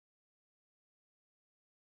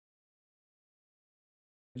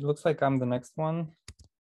It looks like I'm the next one.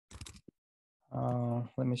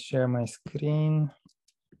 Let me share my screen.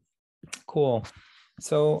 Cool.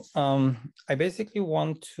 So I basically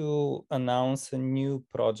want to announce a new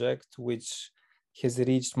project which has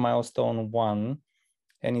reached milestone 1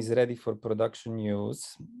 and is ready for production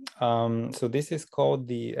use. So this is called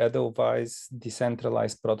the Edelweiss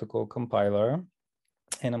Decentralized Protocol Compiler,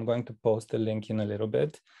 and I'm going to post a link in a little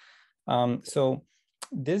bit. So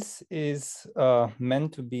this is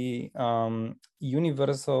meant to be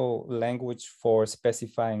universal language for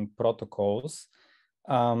specifying protocols.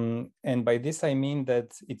 And by this, I mean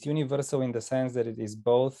that it's universal in the sense that it is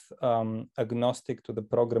both agnostic to the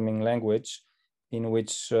programming language in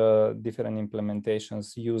which different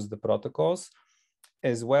implementations use the protocols,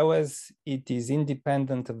 as well as it is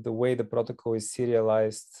independent of the way the protocol is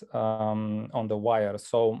serialized on the wire.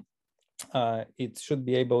 So it should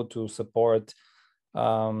be able to support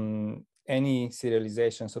any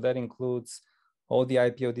serialization. So that includes all the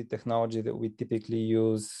IPLD technology that we typically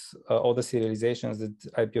use, all the serializations that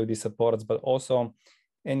IPLD supports, but also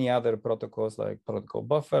any other protocols like protocol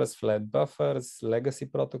buffers, flat buffers, legacy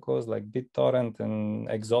protocols like BitTorrent and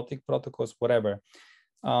exotic protocols, whatever.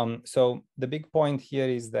 So the big point here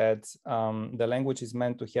is that the language is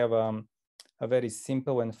meant to have a very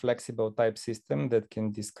simple and flexible type system that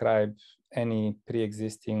can describe any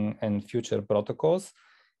pre-existing and future protocols,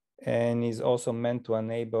 and is also meant to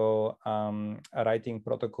enable writing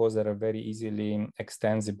protocols that are very easily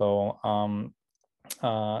extensible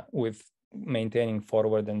with maintaining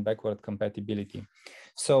forward and backward compatibility.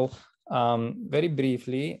 So very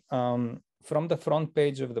briefly, from the front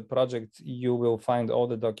page of the project, you will find all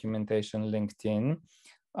the documentation linked in.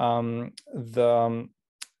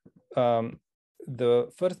 The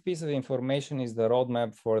first piece of information is the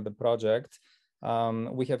roadmap for the project.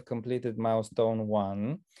 We have completed milestone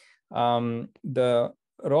 1. The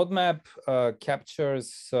roadmap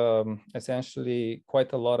captures essentially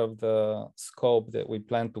quite a lot of the scope that we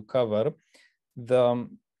plan to cover.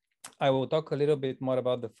 I will talk a little bit more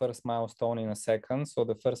about the first milestone in a second. So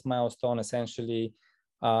the first milestone essentially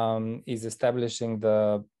is establishing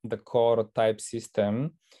the core type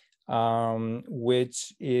system,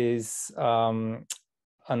 which is an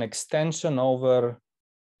extension over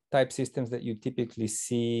type systems that you typically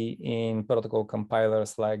see in protocol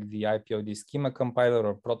compilers like the IPLD schema compiler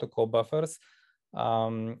or protocol buffers.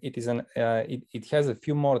 It has a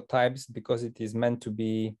few more types because it is meant to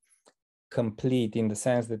be complete in the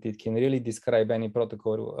sense that it can really describe any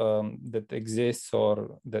protocol that exists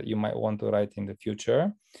or that you might want to write in the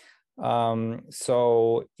future.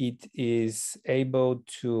 So it is able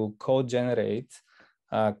to code generate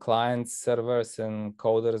clients, servers, and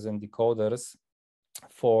coders and decoders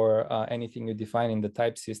for anything you define in the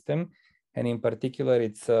type system. And in particular,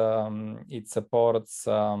 it supports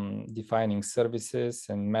defining services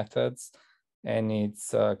and methods, and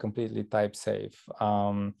it's completely type safe.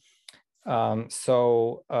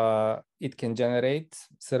 So it can generate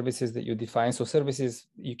services that you define. So services,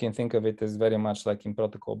 you can think of it as very much like in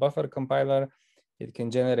protocol buffer compiler. It can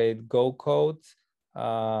generate Go code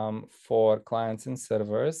for clients and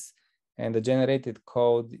servers. And the generated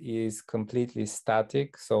code is completely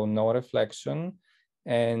static, so no reflection,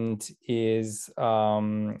 and is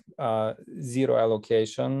zero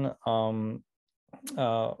allocation for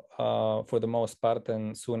the most part,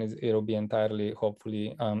 and soon it will be entirely,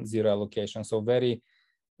 hopefully, zero allocation. So very,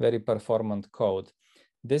 very performant code.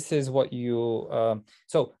 This is what you,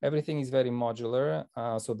 so everything is very modular.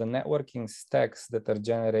 So the networking stacks that are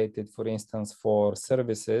generated, for instance, for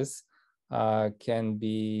services,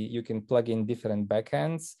 you can plug in different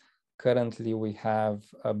backends. Currently, we have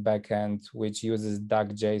a backend which uses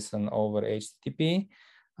DuckJSON over HTTP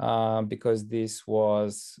because this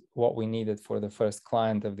was what we needed for the first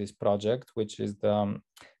client of this project, which is the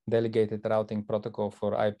delegated routing protocol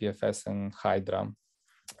for IPFS and Hydra.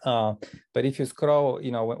 But if you scroll,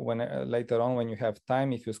 later on when you have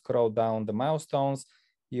time, if you scroll down the milestones,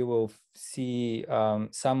 you will see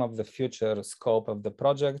some of the future scope of the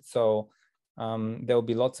project. So there will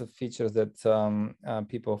be lots of features that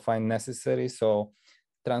people find necessary. So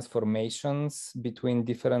transformations between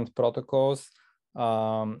different protocols,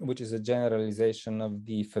 which is a generalization of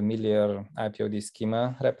the familiar IPLD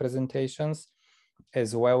schema representations,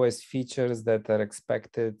 as well as features that are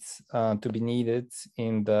expected to be needed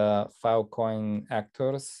in the Filecoin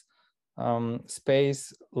actors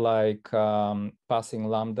space, like passing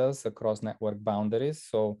lambdas across network boundaries.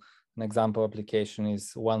 So an example application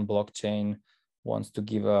is one blockchain wants to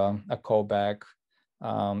give a callback.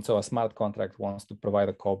 So a smart contract wants to provide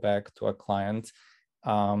a callback to a client.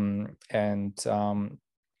 And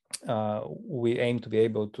we aim to be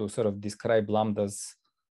able to sort of describe lambdas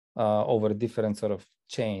over different sort of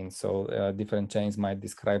chains. So different chains might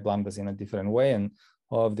describe lambdas in a different way, and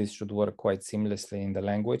all of this should work quite seamlessly in the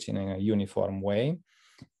language in a uniform way.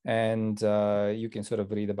 And you can sort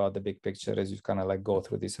of read about the big picture as you kind of like go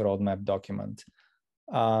through this roadmap document.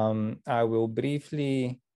 I will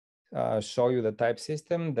briefly show you the type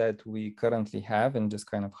system that we currently have and just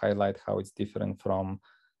kind of highlight how it's different from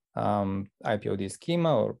IPLD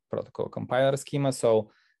schema or protocol compiler schema.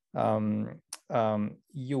 So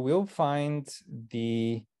you will find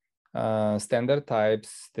the standard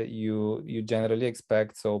types that you generally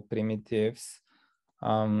expect, so primitives,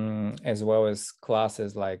 as well as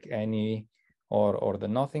classes like any or the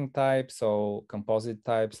nothing type. So composite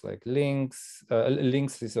types like links.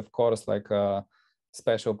 Links is of course like a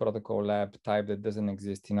special protocol lab type that doesn't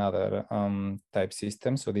exist in other type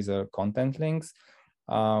systems. So these are content links.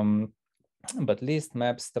 But list,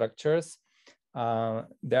 map, structures.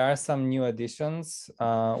 There are some new additions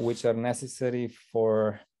which are necessary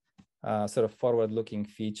for sort of forward-looking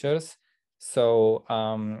features. So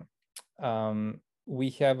we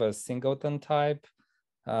have a singleton type,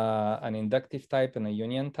 an inductive type, and a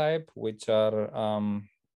union type, which are,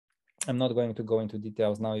 I'm not going to go into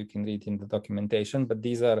details now, you can read in the documentation, but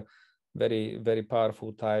these are very, very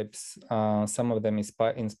powerful types. Some of them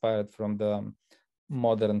inspired from the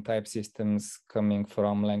modern type systems coming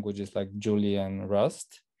from languages like Julia and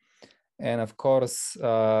Rust. And of course,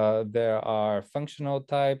 there are functional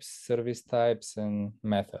types, service types, and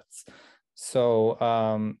methods. So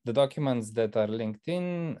the documents that are linked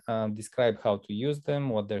in describe how to use them,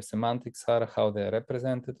 what their semantics are, how they're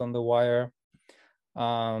represented on the wire.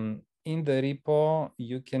 In the repo,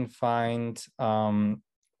 you can find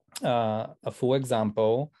a full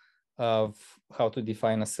example of how to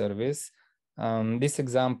define a service. This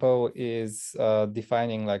example is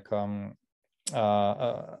defining like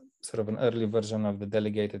sort of an early version of the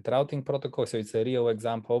delegated routing protocol. So it's a real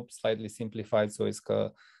example, slightly simplified, so it's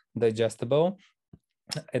digestible.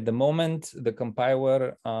 At the moment, the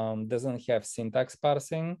compiler doesn't have syntax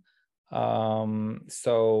parsing.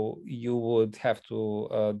 So you would have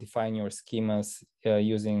to define your schemas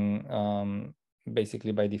using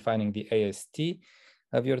basically by defining the AST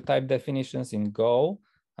of your type definitions in Go.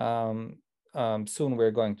 Soon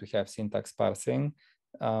we're going to have syntax parsing.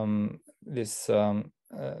 This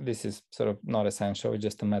is sort of not essential, it's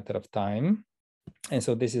just a matter of time. And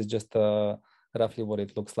so this is just roughly what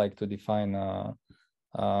it looks like to define a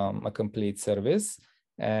complete service,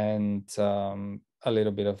 and a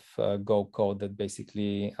little bit of Go code that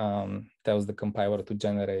basically tells the compiler to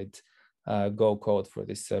generate Go code for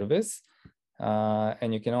this service.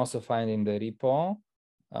 And you can also find in the repo,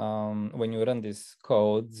 when you run this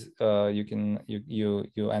code,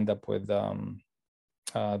 you end up with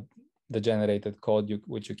the generated code,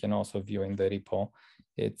 which you can also view in the repo.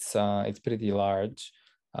 It's pretty large,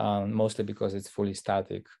 mostly because it's fully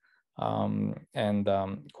static and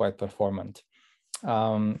quite performant.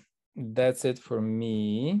 That's it for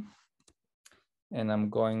me. And I'm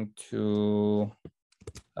going to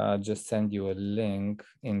just send you a link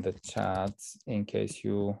in the chat in case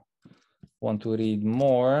you want to read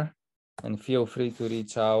more, and feel free to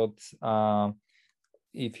reach out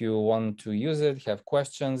if you want to use it, have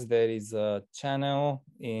questions. There is a channel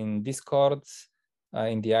in Discord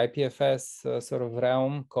in the IPFS sort of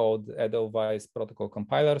realm called Edelweiss Protocol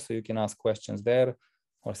Compiler. So you can ask questions there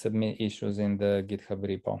or submit issues in the GitHub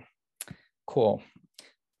repo. Cool.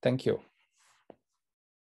 Thank you.